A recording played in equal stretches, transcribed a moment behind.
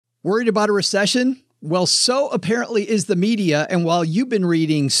Worried about a recession? Well, so apparently is the media. And while you've been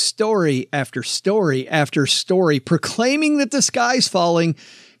reading story after story after story proclaiming that the sky's falling,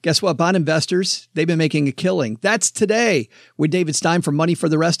 guess what? Bond investors, they've been making a killing. That's today with David Stein from Money for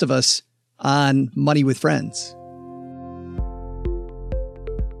the Rest of Us on Money with Friends.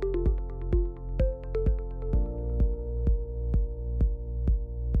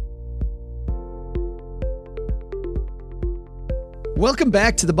 Welcome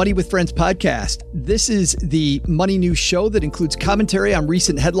back to the Money with Friends podcast. This is the Money News show that includes commentary on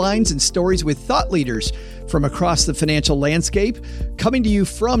recent headlines and stories with thought leaders from across the financial landscape. Coming to you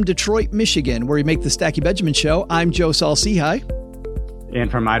from Detroit, Michigan, where we make the Stacky Benjamin Show. I'm Joe Saul-Sehy. And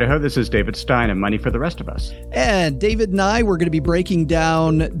from Idaho, this is David Stein of Money for the Rest of Us. And David and I, we're going to be breaking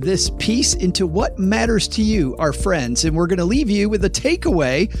down this piece into what matters to you, our friends. And we're going to leave you with a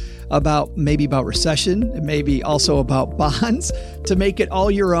takeaway about recession and maybe also about bonds to make it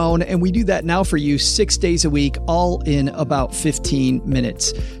all your own. And we do that now for you 6 days a week, all in about 15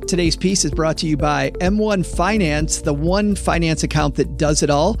 minutes. Today's piece is brought to you by M1 Finance, the one finance account that does it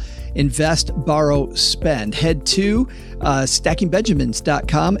all. Invest, borrow, spend. Head to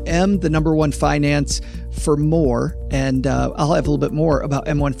stackingbenjamins.com, the number one finance for more. And I'll have a little bit more about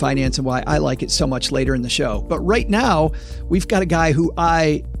M1 Finance and why I like it so much later in the show. But right now, we've got a guy who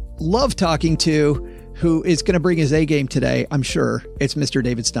I love talking to, who is going to bring his A game today. I'm sure it's Mr.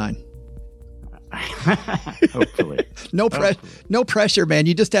 David Stein. Hopefully. No pressure, man.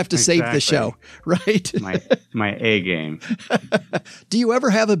 You just have to save the show, right? my A game. Do you ever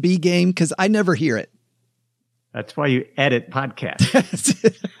have a B game? Because I never hear it. That's why you edit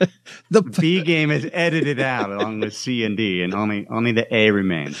podcasts. The B game is edited out along with C and D, and only the A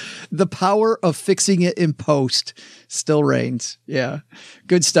remains. The power of fixing it in post still reigns. Yeah.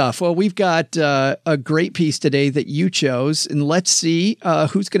 Good stuff. Well, we've got a great piece today that you chose, and let's see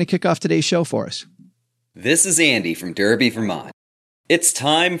who's going to kick off today's show for us. This is Andy from Derby, Vermont. It's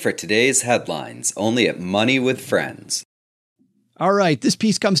time for today's headlines, only at Money with Friends. All right. This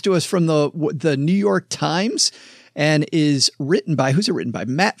piece comes to us from the New York Times and is written by, who's it written by?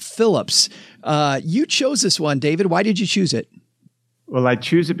 Matt Phillips. You chose this one, David. Why did you choose it? Well, I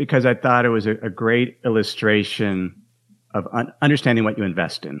choose it because I thought it was a great illustration of understanding what you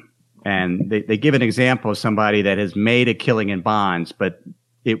invest in. And they give an example of somebody that has made a killing in bonds, but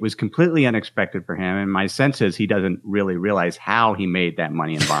it was completely unexpected for him. And my sense is he doesn't really realize how he made that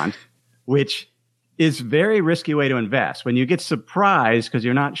money in bonds, which is a very risky way to invest. When you get surprised because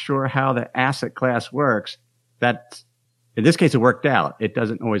you're not sure how the asset class works, that in this case, it worked out. It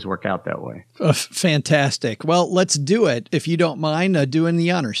doesn't always work out that way. Oh, fantastic. Well, let's do it. If you don't mind doing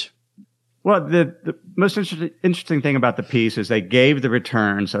the honors. Well, the most interesting thing about the piece is they gave the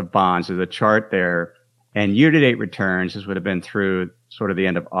returns of bonds. There's a chart there, and year-to-date returns, this would have been through sort of the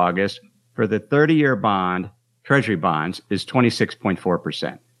end of August, for the 30-year bond, Treasury bonds, is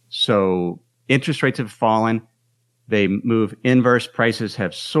 26.4%. So interest rates have fallen. They move inverse. Prices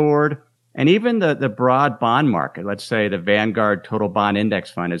have soared. And even the broad bond market, let's say the Vanguard Total Bond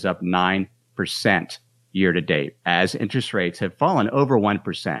Index Fund is up 9% year to date as interest rates have fallen over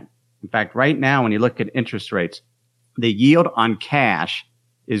 1%. In fact, right now, when you look at interest rates, the yield on cash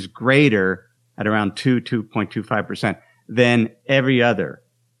is greater at around 2.25% than every other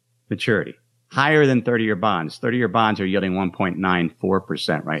maturity. Higher than 30-year bonds. 30-year bonds are yielding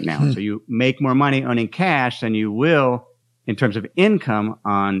 1.94% right now. So you make more money owning cash than you will in terms of income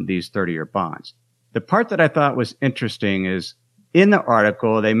on these 30-year bonds. The part that I thought was interesting is in the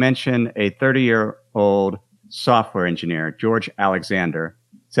article, they mentioned a 30-year-old software engineer, George Alexander,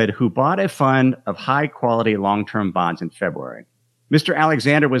 said, who bought a fund of high-quality long-term bonds in February. Mr.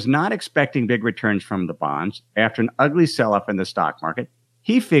 Alexander was not expecting big returns from the bonds. After an ugly sell-off in the stock market,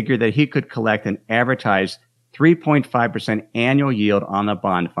 he figured that he could collect an advertised 3.5% annual yield on the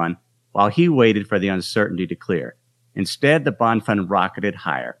bond fund while he waited for the uncertainty to clear. Instead, the bond fund rocketed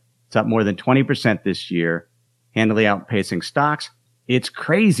higher. It's up more than 20% this year, handily outpacing stocks. It's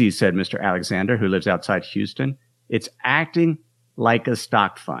crazy, said Mr. Alexander, who lives outside Houston. It's acting like a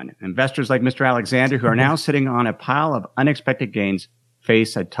stock fund. Investors like Mr. Alexander, who are now sitting on a pile of unexpected gains,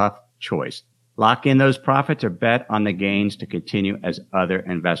 face a tough choice. Lock in those profits or bet on the gains to continue as other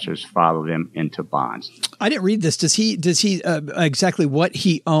investors follow them into bonds. I didn't read this. Does he exactly what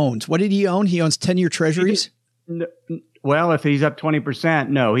he owns? What did he own? He owns 10-year treasuries? Well, if he's up 20%,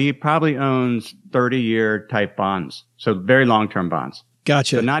 no, he probably owns 30-year type bonds. So very long-term bonds.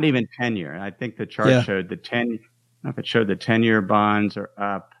 Gotcha. So not even 10-year. I think the chart showed the 10, I don't know if it showed the 10-year bonds are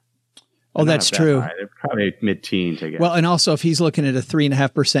up. Oh, that's true. They're probably mid-teens, I guess. Well, and also if he's looking at a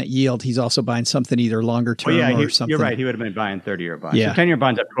 3.5% yield, he's also buying something either longer term or something. You're right. He would have been buying 30-year bonds. Yeah. So 10-year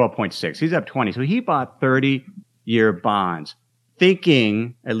bonds up 12.6. He's up 20. So he bought 30-year bonds,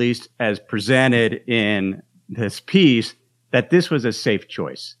 thinking, at least as presented in this piece, that this was a safe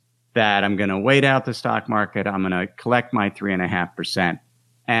choice, that I'm going to wait out the stock market. I'm going to collect my 3.5%.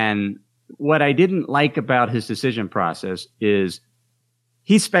 And what I didn't like about his decision process is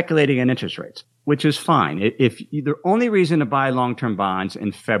he's speculating on interest rates, which is fine. If the only reason to buy long-term bonds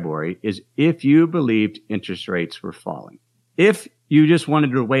in February is if you believed interest rates were falling. If you just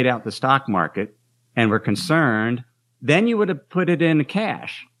wanted to wait out the stock market and were concerned, then you would have put it in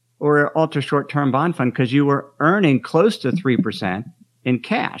cash or an ultra short-term bond fund because you were earning close to 3% in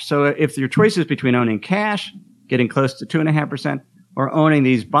cash. So if your choice is between owning cash, getting close to 2.5%, or owning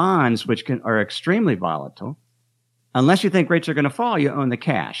these bonds, which are extremely volatile, unless you think rates are going to fall, you own the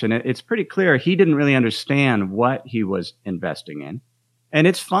cash. And it's pretty clear he didn't really understand what he was investing in. And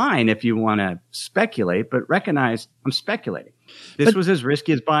it's fine if you want to speculate, but recognize I'm speculating. This was as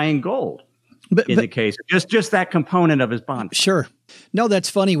risky as buying gold in the case. Just that component of his bond. Sure. No, that's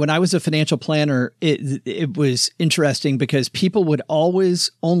funny. When I was a financial planner, it was interesting because people would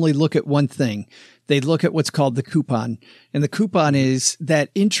always only look at one thing. They'd look at what's called the coupon. And the coupon is that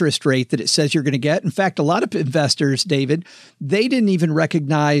interest rate that it says you're going to get. In fact, a lot of investors, David, they didn't even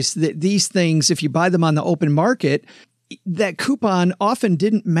recognize that these things, if you buy them on the open market, that often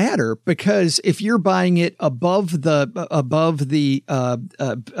didn't matter, because if you're buying it above the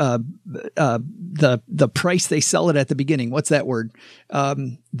price they sell it at the beginning, what's that word?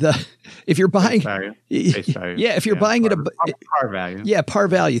 If you're buying, Face value. Yeah, if you're buying it par value. Yeah, par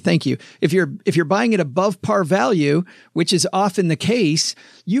value. Thank you. If you're buying it above par value, which is often the case,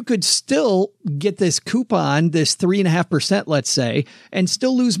 you could still get this coupon, this 3.5%, let's say, and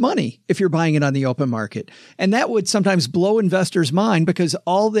still lose money if you're buying it on the open market. And that would sometimes blow investors' mind, because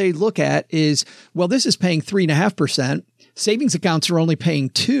all they look at is, well, this is paying 3.5%. Savings accounts are only paying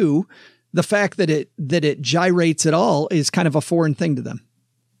 2%. The fact that it gyrates at all is kind of a foreign thing to them.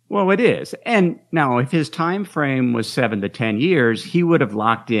 Well, it is. And now if his time frame was 7 to 10 years, he would have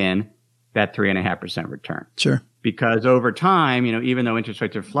locked in that 3.5% return. Sure. Because over time, even though interest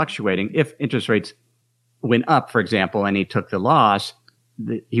rates are fluctuating, if interest rates went up, for example, and he took the loss,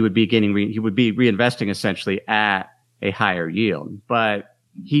 he would be reinvesting essentially at a higher yield. But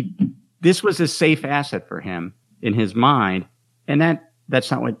this was a safe asset for him in his mind, and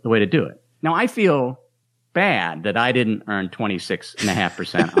that's not the way to do it. Now, I feel bad that I didn't earn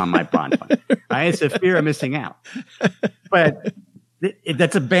 26.5% on my bond fund. It's a fear of missing out. But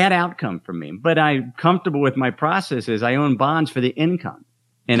that's a bad outcome for me. But I'm comfortable with my process is I own bonds for the income.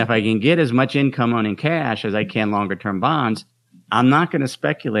 And if I can get as much income owning cash as I can longer term bonds, I'm not going to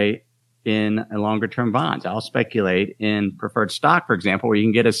speculate in a longer term bonds. I'll speculate in preferred stock, for example, where you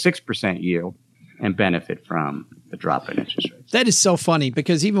can get a 6% yield and benefit from the drop in interest rates. That is so funny,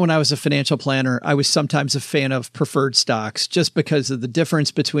 because even when I was a financial planner, I was sometimes a fan of preferred stocks, just because of the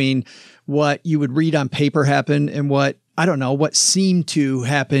difference between what you would read on paper happen and what seemed to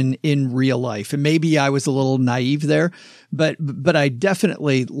happen in real life. And maybe I was a little naive there, but I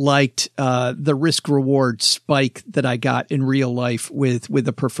definitely liked the risk reward spike that I got in real life with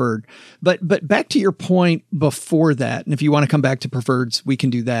the preferred. But back to your point before that, and if you want to come back to preferreds, we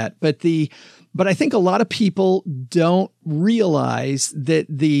can do that. But I think a lot of people don't realize that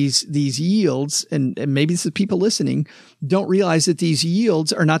these yields, and maybe this is people listening, don't realize that these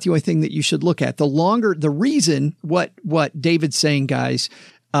yields are not the only thing that you should look at. The reason what David's saying, guys,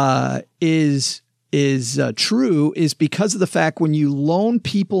 is true is because of the fact when you loan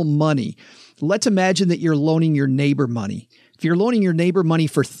people money, let's imagine that you're loaning your neighbor money. If you're loaning your neighbor money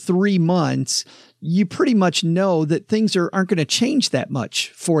for 3 months, you pretty much know that things aren't going to change that much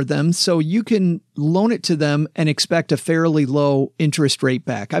for them. So you can loan it to them and expect a fairly low interest rate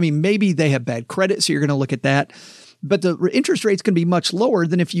back. I mean, maybe they have bad credit, so you're going to look at that. But the interest rate's going to be much lower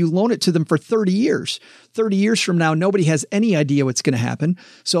than if you loan it to them for 30 years. 30 years from now, nobody has any idea what's going to happen.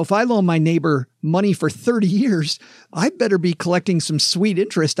 So if I loan my neighbor money for 30 years, I better be collecting some sweet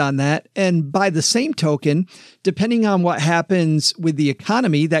interest on that. And by the same token, depending on what happens with the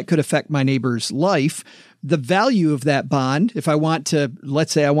economy, that could affect my neighbor's life. The value of that bond, if I want to,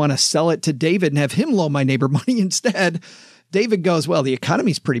 let's say I want to sell it to David and have him loan my neighbor money instead, David goes, well, the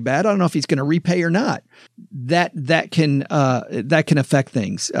economy's pretty bad. I don't know if he's going to repay or not. That can affect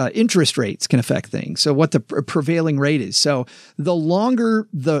things. Interest rates can affect things. So what the prevailing rate is. So the longer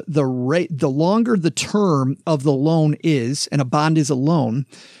the term of the loan is, and a bond is a loan,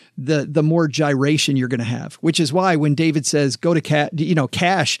 the more gyration you're going to have, which is why when David says go to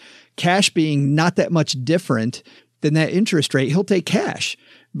cash being not that much different than that interest rate, he'll take cash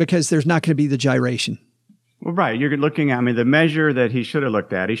because there's not going to be the gyration. Well, right. You're looking at, the measure that he should have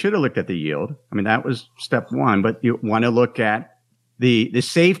looked at the yield. That was step one, but you want to look at the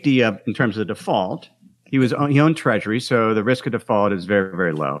safety of, in terms of default. He owned treasury, so the risk of default is very,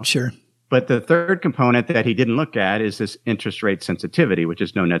 very low. Sure. But the third component that he didn't look at is this interest rate sensitivity, which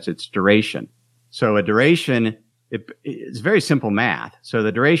is known as its duration. So a duration, it's very simple math. So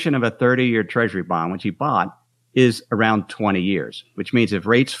the duration of a 30-year treasury bond, which he bought, is around 20 years, which means if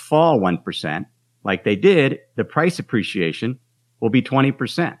rates fall 1%, like they did, the price appreciation will be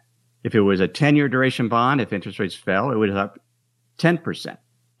 20%. If it was a 10-year duration bond, if interest rates fell, it would up 10%.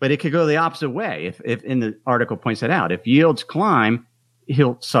 But it could go the opposite way. If in the article points that out, if yields climb,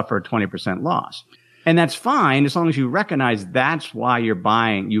 he'll suffer a 20% loss. And that's fine as long as you recognize that's why you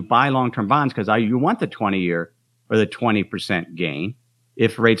buy long-term bonds because you want the 20-year or the 20% gain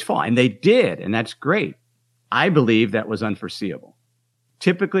if rates fall. And they did, and that's great. I believe that was unforeseeable.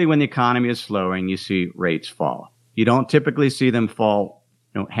 Typically, when the economy is slowing, you see rates fall. You don't typically see them fall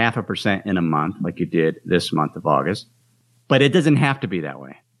 0.5% in a month like you did this month of August. But it doesn't have to be that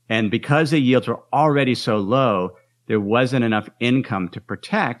way. And because the yields were already so low, there wasn't enough income to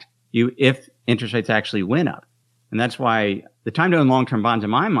protect you if interest rates actually went up. And that's why the time to own long-term bonds in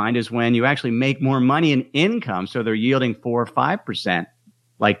my mind is when you actually make more money in income. So they're yielding 4 or 5%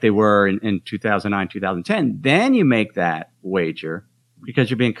 like they were in 2009, 2010. Then you make that wager because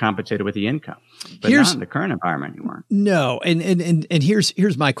you're being compensated with the income. But not in the current environment you weren't. No. And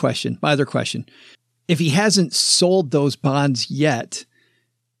here's my other question. If he hasn't sold those bonds yet,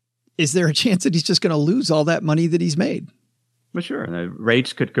 is there a chance that he's just going to lose all that money that he's made? Well, sure. The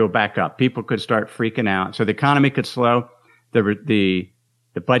rates could go back up. People could start freaking out. So the economy could slow. The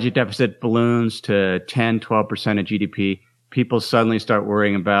budget deficit balloons to 10, 12% of GDP. People suddenly start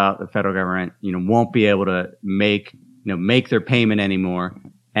worrying about the federal government, won't be able to make their payment anymore.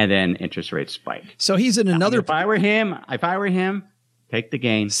 And then interest rates spike. So he's in another. If I were him, take the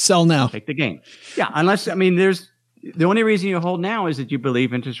gain. Sell now. Take the gain. Yeah. Unless, there's the only reason you hold now is that you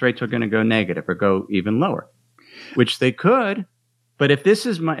believe interest rates are going to go negative or go even lower, which they could. But if this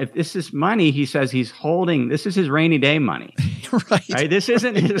is money, he says he's holding, this is his rainy day money. Right. This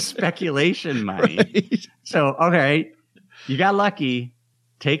isn't his speculation money. Right. So, okay, you got lucky.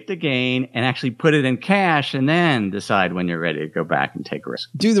 Take the gain and actually put it in cash and then decide when you're ready to go back and take a risk.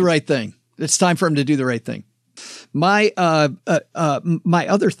 Do the right thing. It's time for him to do the right thing. My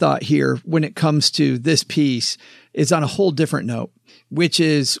other thought here when it comes to this piece is on a whole different note, which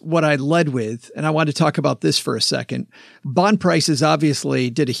is what I led with. And I want to talk about this for a second. Bond prices obviously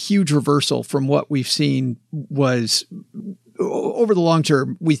did a huge reversal from what we've seen was over the long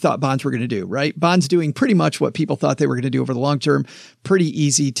term. We thought bonds were going to do, right? Bonds doing pretty much what people thought they were going to do over the long term. Pretty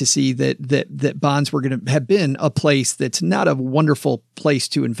easy to see that bonds were going to have been a place that's not a wonderful place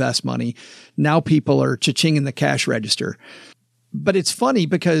to invest money. Now people are cha-ching in the cash register. But it's funny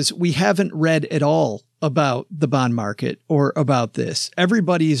because we haven't read at all about the bond market or about this.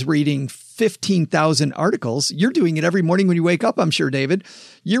 Everybody's reading 15,000 articles. You're doing it every morning when you wake up, I'm sure, David.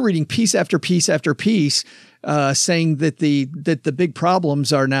 You're reading piece after piece after piece, saying that the big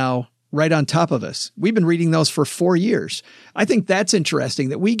problems are now right on top of us. We've been reading those for 4 years. I think that's interesting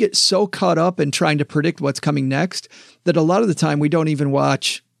that we get so caught up in trying to predict what's coming next that a lot of the time we don't even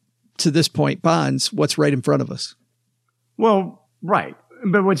watch, to this point, bonds, what's right in front of us. Well, right.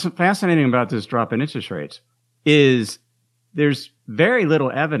 But what's fascinating about this drop in interest rates is there's very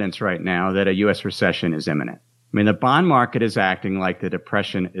little evidence right now that a U.S. recession is imminent. The bond market is acting like the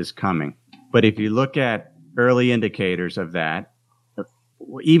depression is coming. But if you look at early indicators of that,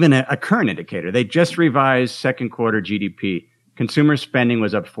 even a current indicator, they just revised second quarter GDP. Consumer spending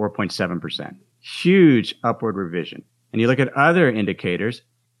was up 4.7%. Huge upward revision. And you look at other indicators,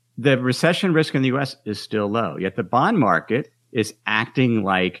 the recession risk in the U.S. is still low. Yet the bond market is acting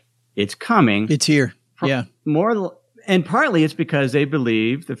like it's coming. It's here. Yeah. And partly it's because they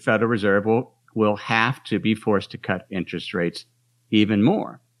believe the Federal Reserve will have to be forced to cut interest rates even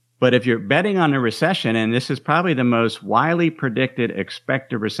more. But if you're betting on a recession, and this is probably the most widely predicted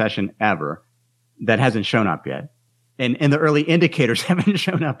expected recession ever that hasn't shown up yet, and the early indicators haven't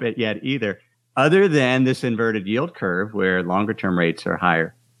shown up yet either, other than this inverted yield curve where longer term rates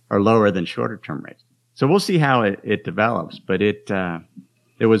are lower than shorter term rates. So we'll see how it develops. But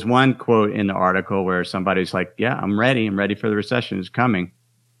there was one quote in the article where somebody's like, yeah, I'm ready for the recession. It's coming.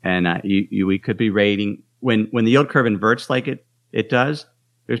 And we could be rating when the yield curve inverts like it does,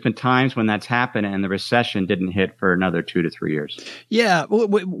 there's been times when that's happened and the recession didn't hit for another 2 to 3 years. Yeah.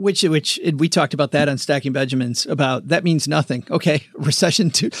 Which we talked about that on Stacking Benjamins about that means nothing. Okay. Recession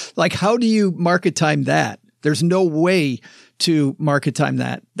too. Like, how do you market time that? There's no way to market time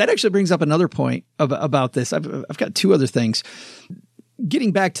that. That actually brings up another point about this. I've got two other things.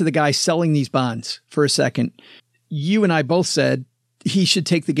 Getting back to the guy selling these bonds for a second, you and I both said he should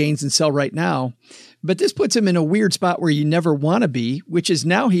take the gains and sell right now. But this puts him in a weird spot where you never want to be, which is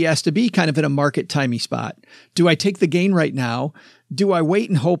now he has to be kind of in a market timey spot. Do I take the gain right now? Do I wait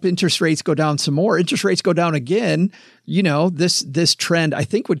and hope interest rates go down some more? Interest rates go down again. You know, this trend I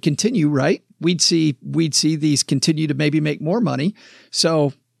think would continue, right? We'd see these continue to maybe make more money.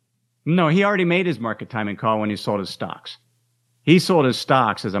 So no, he already made his market timing call when he sold his stocks. He sold his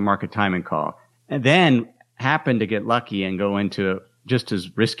stocks as a market timing call and then happened to get lucky and go into just as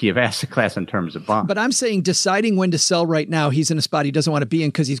risky of asset class in terms of bonds. But I'm saying deciding when to sell right now, he's in a spot he doesn't want to be in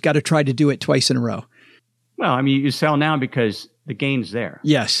because he's got to try to do it twice in a row. Well, I mean, you sell now because the gain's there.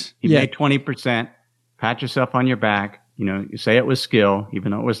 Yes. You made 20%, pat yourself on your back, you know, you say it was skill,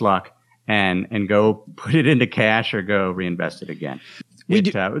 even though it was luck, and go put it into cash or go reinvest it again.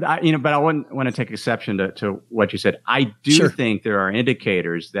 But I wouldn't want to take exception to what you said. I do think there are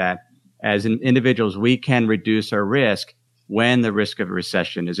indicators that as individuals, we can reduce our risk when the risk of a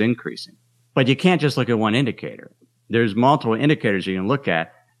recession is increasing. But you can't just look at one indicator. There's multiple indicators you can look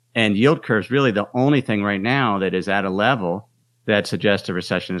at, and yield curve is really the only thing right now that is at a level that suggests a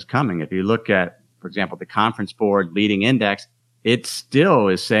recession is coming. If you look at, for example, the Conference Board leading index, it still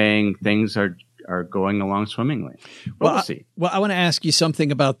is saying things are going along swimmingly. Well, we'll see. I want to ask you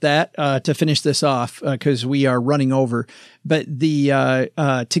something about that to finish this off because we are running over. But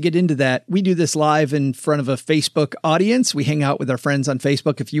to get into that, we do this live in front of a Facebook audience. We hang out with our friends on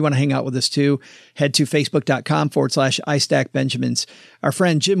Facebook. If you want to hang out with us too, head to facebook.com/iStackBenjamins. Our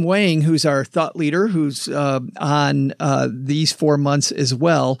friend Jim Wang, who's our thought leader, who's on these 4 months as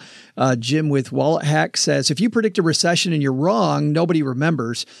well. Jim with Wallet Hack says, if you predict a recession and you're wrong, nobody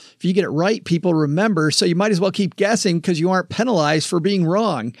remembers. If you get it right, people remember. So you might as well keep guessing because you aren't penalized for being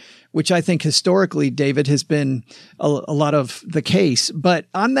wrong, which I think historically, David, has been a lot of the case. But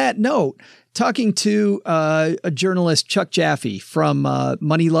on that note, talking to a journalist, Chuck Jaffe from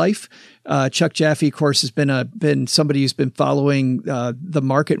Money Life. Chuck Jaffe, of course, has been somebody who's been following the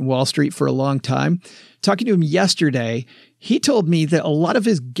market in Wall Street for a long time. Talking to him yesterday, he told me that a lot of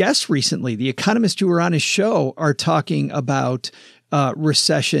his guests recently, the economists who were on his show, are talking about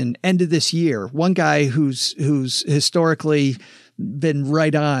recession end of this year. One guy who's historically been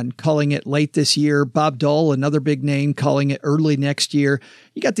right on, calling it late this year. Bob Dole, another big name, calling it early next year.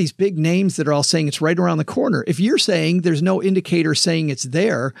 You got these big names that are all saying it's right around the corner. If you're saying there's no indicator saying it's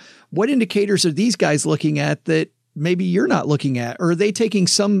there, what indicators are these guys looking at that maybe you're not looking at? Or are they taking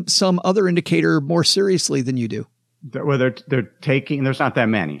some other indicator more seriously than you do? Well, they're taking, there's not that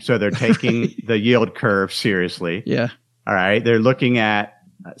many. So they're taking the yield curve seriously. Yeah. All right. They're looking at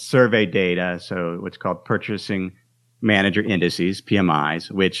survey data. So what's called purchasing manager indices, PMIs,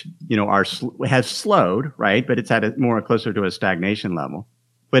 which, you know, have slowed, right? But it's at a more closer to a stagnation level,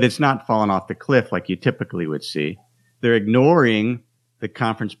 but it's not fallen off the cliff like you typically would see. They're ignoring the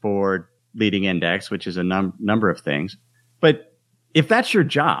Conference Board leading index, which is a number of things. But if that's your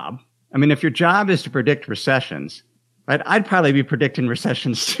job, I mean, if your job is to predict recessions, right, I'd probably be predicting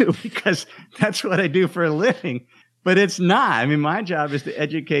recessions too, because that's what I do for a living, but it's not. I mean, my job is to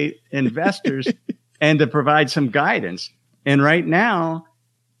educate investors and to provide some guidance. And right now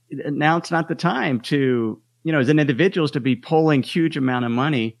it's not the time to, you know, as an individuals to be pulling huge amount of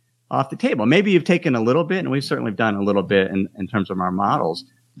money off the table. Maybe you've taken a little bit, and we've certainly done a little bit in terms of our models,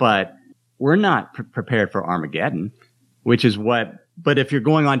 but we're not prepared for Armageddon, but if you're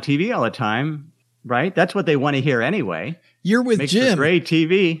going on TV all the time, right? That's what they want to hear anyway. You're with Makes Jim. For great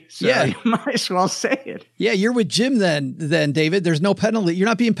TV. So yeah. You might as well say it. Yeah. You're with Jim then, David. There's no penalty. You're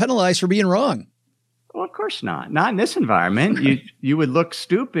not being penalized for being wrong. Well, of course not. Not in this environment. You would look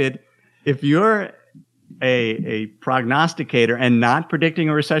stupid if you're a prognosticator and not predicting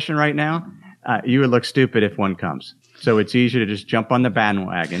a recession right now. You would look stupid if one comes. So it's easier to just jump on the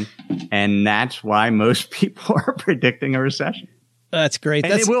bandwagon, and that's why most people are predicting a recession. That's great.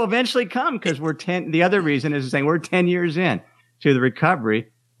 And it will eventually come because the other reason is saying we're 10 years in to the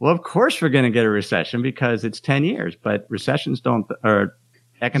recovery. Well, of course we're going to get a recession because it's 10 years, but recessions or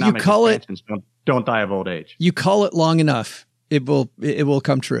economic expansions don't die of old age. You call it long enough, it will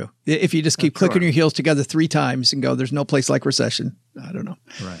come true. If you just keep clicking your heels together 3 times and go, there's no place like recession. I don't know.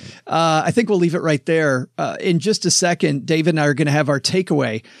 Right. I think we'll leave it right there. In just a second, David and I are going to have our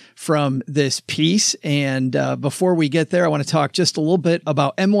takeaway from this piece. And before we get there, I want to talk just a little bit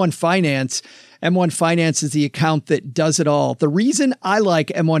about M1 Finance. M1 Finance is the account that does it all. The reason I like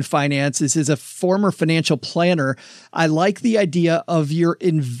M1 Finance is, as a former financial planner, I like the idea of you're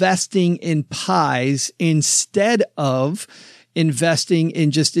investing in pies instead of investing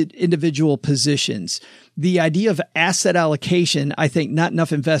in just individual positions. The idea of asset allocation, I think not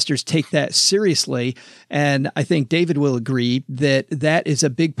enough investors take that seriously. And I think David will agree that that is a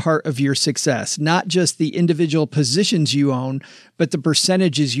big part of your success, not just the individual positions you own, but the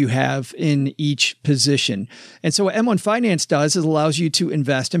percentages you have in each position. And so what M1 Finance does is allows you to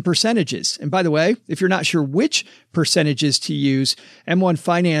invest in percentages. And by the way, if you're not sure which percentages to use, M1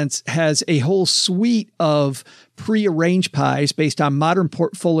 Finance has a whole suite of pre-arranged pies based on modern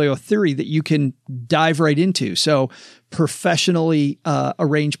portfolio theory that you can dive right into. So professionally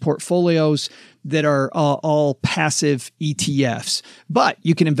arranged portfolios that are all passive ETFs. But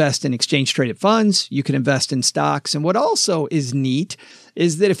you can invest in exchange traded funds, you can invest in stocks. And what also is neat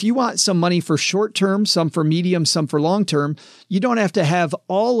is that if you want some money for short term, some for medium, some for long term, you don't have to have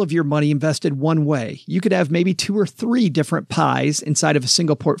all of your money invested one way. You could have maybe 2 or 3 different pies inside of a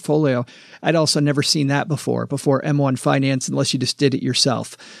single portfolio. I'd also never seen that before M1 Finance, unless you just did it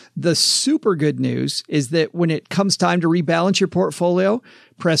yourself. The super good news is that when it comes time to rebalance your portfolio,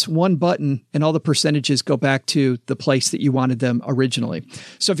 press one button and all the percentages go back to the place that you wanted them originally.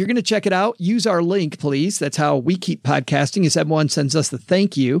 So if you're going to check it out, use our link, please. That's how we keep podcasting, is everyone sends us the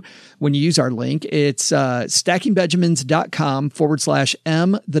thank you when you use our link. It's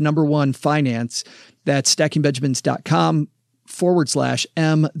stackingbenjamins.com/M1 finance. That's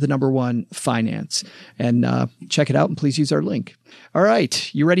stackingbenjamins.com/M1 finance. And check it out and please use our link. All right.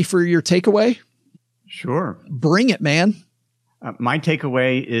 You ready for your takeaway? Sure. Bring it, man. My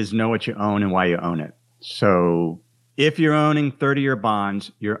takeaway is know what you own and why you own it. So if you're owning 30-year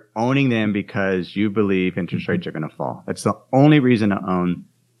bonds, you're owning them because you believe interest rates are going to fall. That's the only reason to own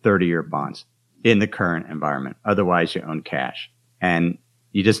 30-year bonds in the current environment. Otherwise, you own cash. And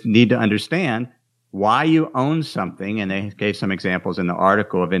you just need to understand why you own something. And they gave some examples in the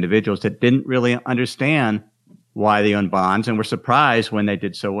article of individuals that didn't really understand why they own bonds and were surprised when they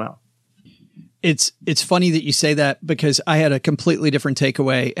did so well. It's funny that you say that, because I had a completely different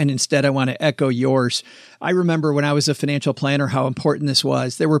takeaway, and instead I want to echo yours. I remember when I was a financial planner how important this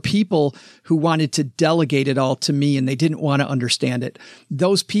was. There were people who wanted to delegate it all to me and they didn't want to understand it.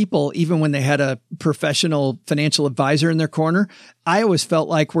 Those people, even when they had a professional financial advisor in their corner, I always felt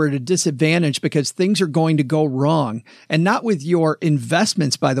like we're at a disadvantage because things are going to go wrong, and not with your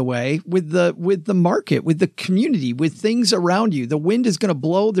investments, by the way, with the market, with the community, with things around you. The wind is going to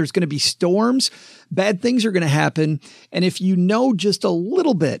blow. There's going to be storms. Bad things are going to happen. And if you know just a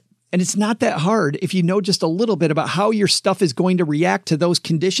little bit, and it's not that hard, if you know just a little bit about how your stuff is going to react to those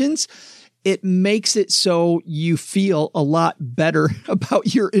conditions, it makes it so you feel a lot better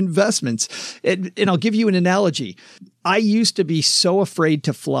about your investments. And I'll give you an analogy. I used to be so afraid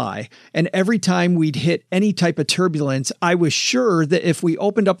to fly, and every time we'd hit any type of turbulence, I was sure that if we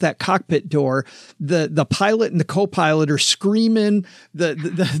opened up that cockpit door, the pilot and the co-pilot are screaming,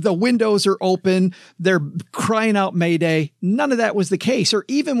 the windows are open, they're crying out Mayday. None of that was the case. Or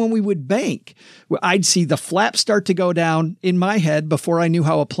even when we would bank, I'd see the flaps start to go down in my head before I knew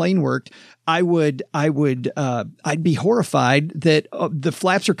how a plane worked. I'd be horrified that the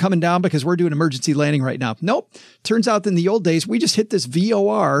flaps are coming down because we're doing emergency landing right now. Nope. Turns out in the old days, we just hit this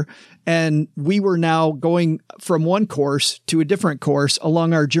VOR and we were now going from one course to a different course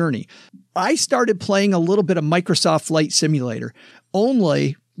along our journey. I started playing a little bit of Microsoft Flight Simulator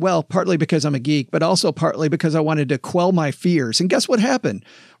partly because I'm a geek, but also partly because I wanted to quell my fears. And guess what happened?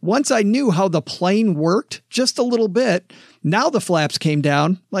 Once I knew how the plane worked just a little bit, now the flaps came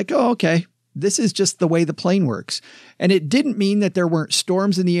down like, oh, okay. This is just the way the plane works. And it didn't mean that there weren't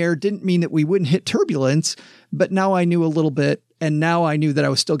storms in the air, didn't mean that we wouldn't hit turbulence, but now I knew a little bit, and now I knew that I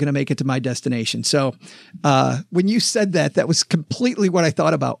was still going to make it to my destination. So when you said that, that was completely what I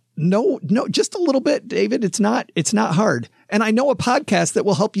thought about. No, just a little bit, David. It's not hard. And I know a podcast that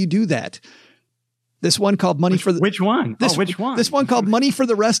will help you do that. This one called Money for the... Which one? Which one? This one called Money for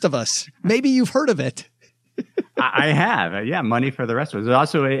the Rest of Us. Maybe you've heard of it. I have. Yeah, Money for the Rest of Us. There's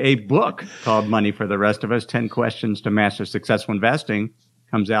also a book called Money for the Rest of Us, 10 Questions to Master Successful Investing,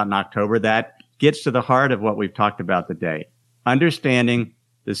 comes out in October. That gets to the heart of what we've talked about today. Understanding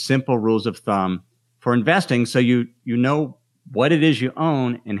the simple rules of thumb for investing so you know what it is you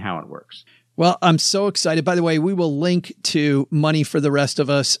own and how it works. Well, I'm so excited. By the way, we will link to Money for the Rest of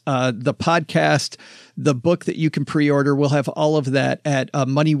Us, the podcast, the book that you can pre-order. We'll have all of that at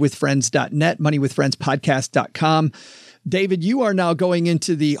moneywithfriends.net, moneywithfriendspodcast.com. David, you are now going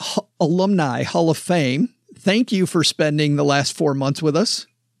into the Alumni Hall of Fame. Thank you for spending the last 4 months with us.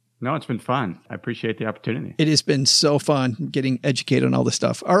 No, it's been fun. I appreciate the opportunity. It has been so fun getting educated on all this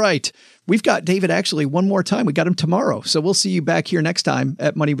stuff. All right. We've got David actually one more time. We got him tomorrow. So we'll see you back here next time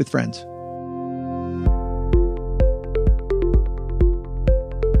at Money with Friends.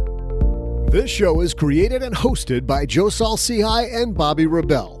 This show is created and hosted by Joe Saul-Sehy and Bobby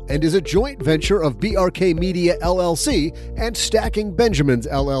Rebell and is a joint venture of BRK Media LLC and Stacking Benjamins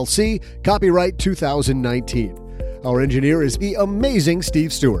LLC, copyright 2019. Our engineer is the amazing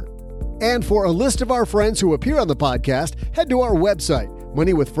Steve Stewart. And for a list of our friends who appear on the podcast, head to our website,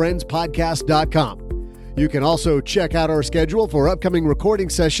 moneywithfriendspodcast.com. You can also check out our schedule for upcoming recording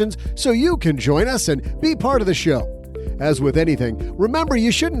sessions so you can join us and be part of the show. As with anything, remember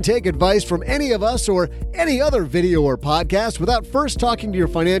you shouldn't take advice from any of us or any other video or podcast without first talking to your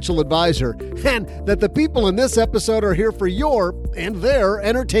financial advisor, and that the people in this episode are here for your and their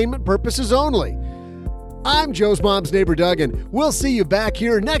entertainment purposes only. I'm Joe's mom's neighbor Doug, and we'll see you back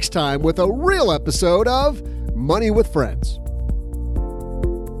here next time with a real episode of Money with Friends.